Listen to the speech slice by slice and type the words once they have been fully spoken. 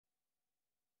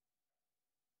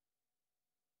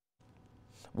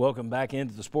Welcome back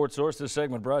into the Sports Source. This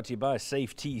segment brought to you by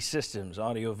Safety Systems,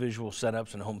 audio-visual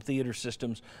setups and home theater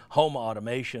systems, home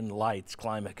automation, lights,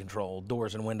 climate control,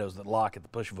 doors and windows that lock at the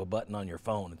push of a button on your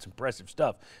phone. It's impressive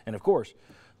stuff. And, of course,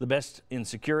 the best in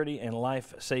security and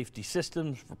life safety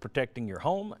systems for protecting your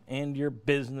home and your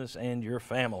business and your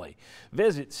family.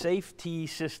 Visit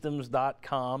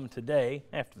safetysystems.com today,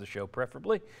 after the show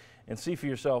preferably, and see for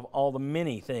yourself all the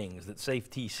many things that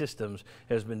Safety Systems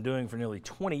has been doing for nearly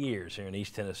 20 years here in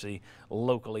East Tennessee,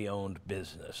 locally owned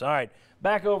business. All right,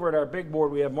 back over at our big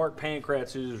board, we have Mark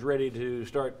Pankratz, who's ready to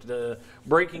start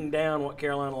breaking down what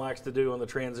Carolina likes to do on the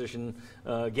transition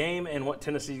game and what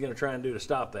Tennessee's going to try and do to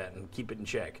stop that and keep it in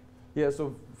check. Yeah,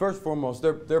 so first and foremost,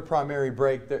 their primary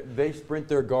break, they sprint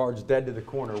their guards dead to the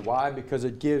corner. Why? Because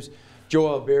it gives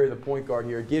Joel Berry, the point guard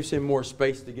here, it gives him more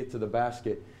space to get to the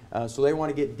basket. So they want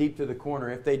to get deep to the corner.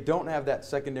 If they don't have that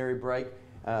secondary break,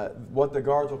 what the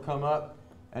guards will come up,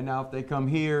 and now if they come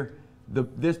here,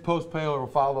 this post player will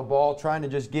follow the ball, trying to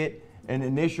just get an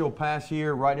initial pass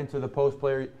here right into the post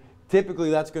player.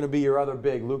 Typically, that's going to be your other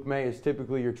big. Luke May is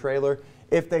typically your trailer.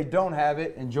 If they don't have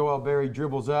it and Joel Berry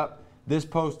dribbles up, this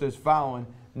post is fouling.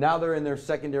 Now they're in their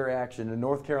secondary action. The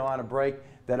North Carolina break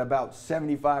that about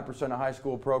 75% of high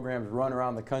school programs run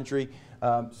around the country.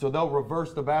 So they'll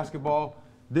reverse the basketball.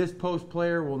 This post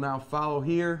player will now follow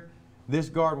here. This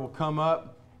guard will come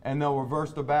up, and they'll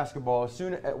reverse the basketball.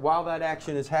 While that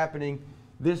action is happening,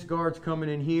 this guard's coming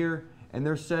in here, and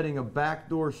they're setting a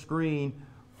backdoor screen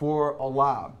for a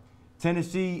lob.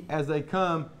 Tennessee, as they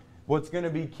come, what's going to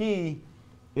be key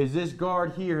is this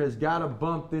guard here has got to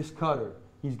bump this cutter.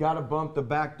 He's got to bump the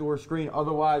backdoor screen.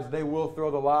 Otherwise, they will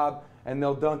throw the lob, and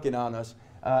they'll dunk it on us.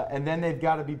 And then they've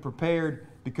got to be prepared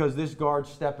because this guard's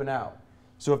stepping out.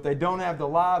 So if they don't have the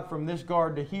lob from this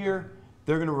guard to here,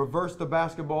 they're going to reverse the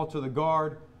basketball to the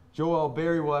guard. Joel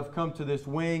Berry will have come to this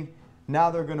wing.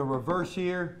 Now they're going to reverse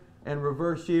here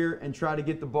and try to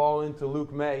get the ball into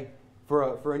Luke May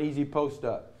for an easy post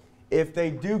up. If they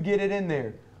do get it in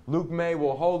there, Luke May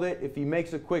will hold it. If he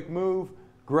makes a quick move,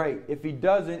 great. If he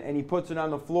doesn't and he puts it on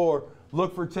the floor,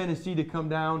 look for Tennessee to come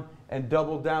down and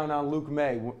double down on Luke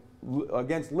May.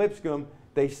 Against Lipscomb,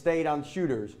 they stayed on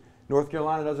shooters. North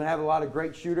Carolina doesn't have a lot of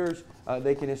great shooters.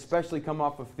 They can especially come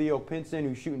off of Theo Pinson,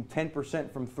 who's shooting 10%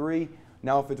 from three.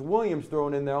 Now, if it's Williams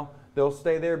throwing in there, they'll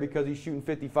stay there because he's shooting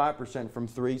 55% from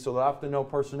three, so they'll have to know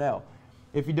personnel.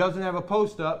 If he doesn't have a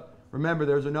post up, remember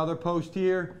there's another post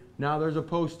here. Now there's a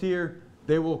post here.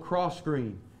 They will cross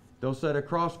screen. They'll set a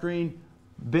cross screen,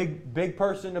 big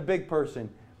person to big person.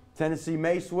 Tennessee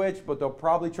may switch, but they'll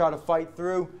probably try to fight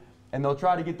through, and they'll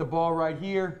try to get the ball right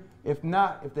here. If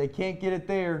not, if they can't get it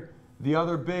there, the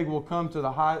other big will come to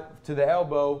the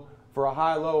elbow for a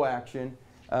high-low action.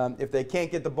 If they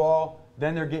can't get the ball,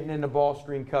 then they're getting into ball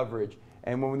screen coverage.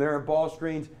 And when they're in ball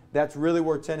screens, that's really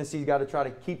where Tennessee's got to try to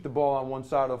keep the ball on one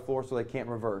side of the floor so they can't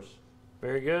reverse.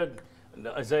 Very good.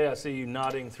 Isaiah, I see you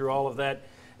nodding through all of that.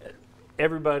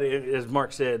 Everybody, as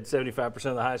Mark said, 75%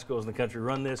 of the high schools in the country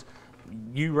run this.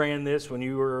 You ran this when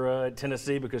you were at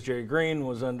Tennessee because Jerry Green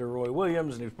was under Roy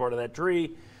Williams and he was part of that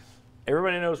tree.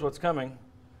 Everybody knows what's coming.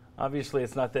 Obviously,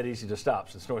 it's not that easy to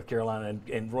stop since North Carolina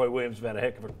and Roy Williams have had a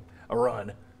heck of a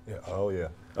run. Yeah. Oh, yeah.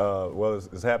 Well,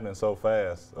 it's happening so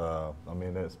fast. I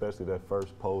mean, especially that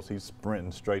first post, he's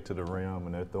sprinting straight to the rim,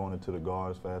 and they're throwing it to the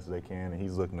guard as fast as they can, and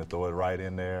he's looking to throw it right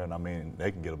in there. And, I mean,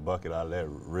 they can get a bucket out of that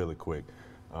really quick.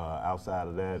 Outside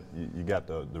of that, you got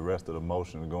the rest of the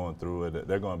motion going through it.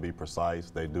 They're going to be precise.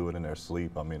 They do it in their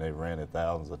sleep. I mean, they ran it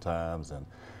thousands of times. And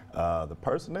the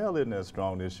personnel isn't as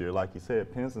strong this year. Like you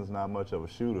said, Pinson's not much of a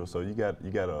shooter, so his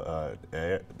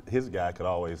guy could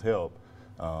always help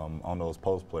on those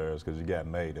post players because you got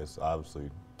May that's obviously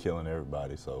killing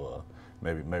everybody. So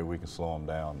maybe we can slow him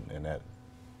down in that.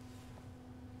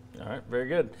 All right, very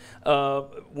good.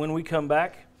 When we come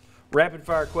back, rapid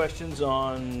fire questions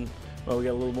on, well, we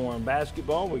got a little more on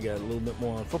basketball, we got a little bit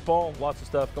more on football, lots of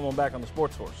stuff. Come on back on the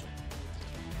Sports Source.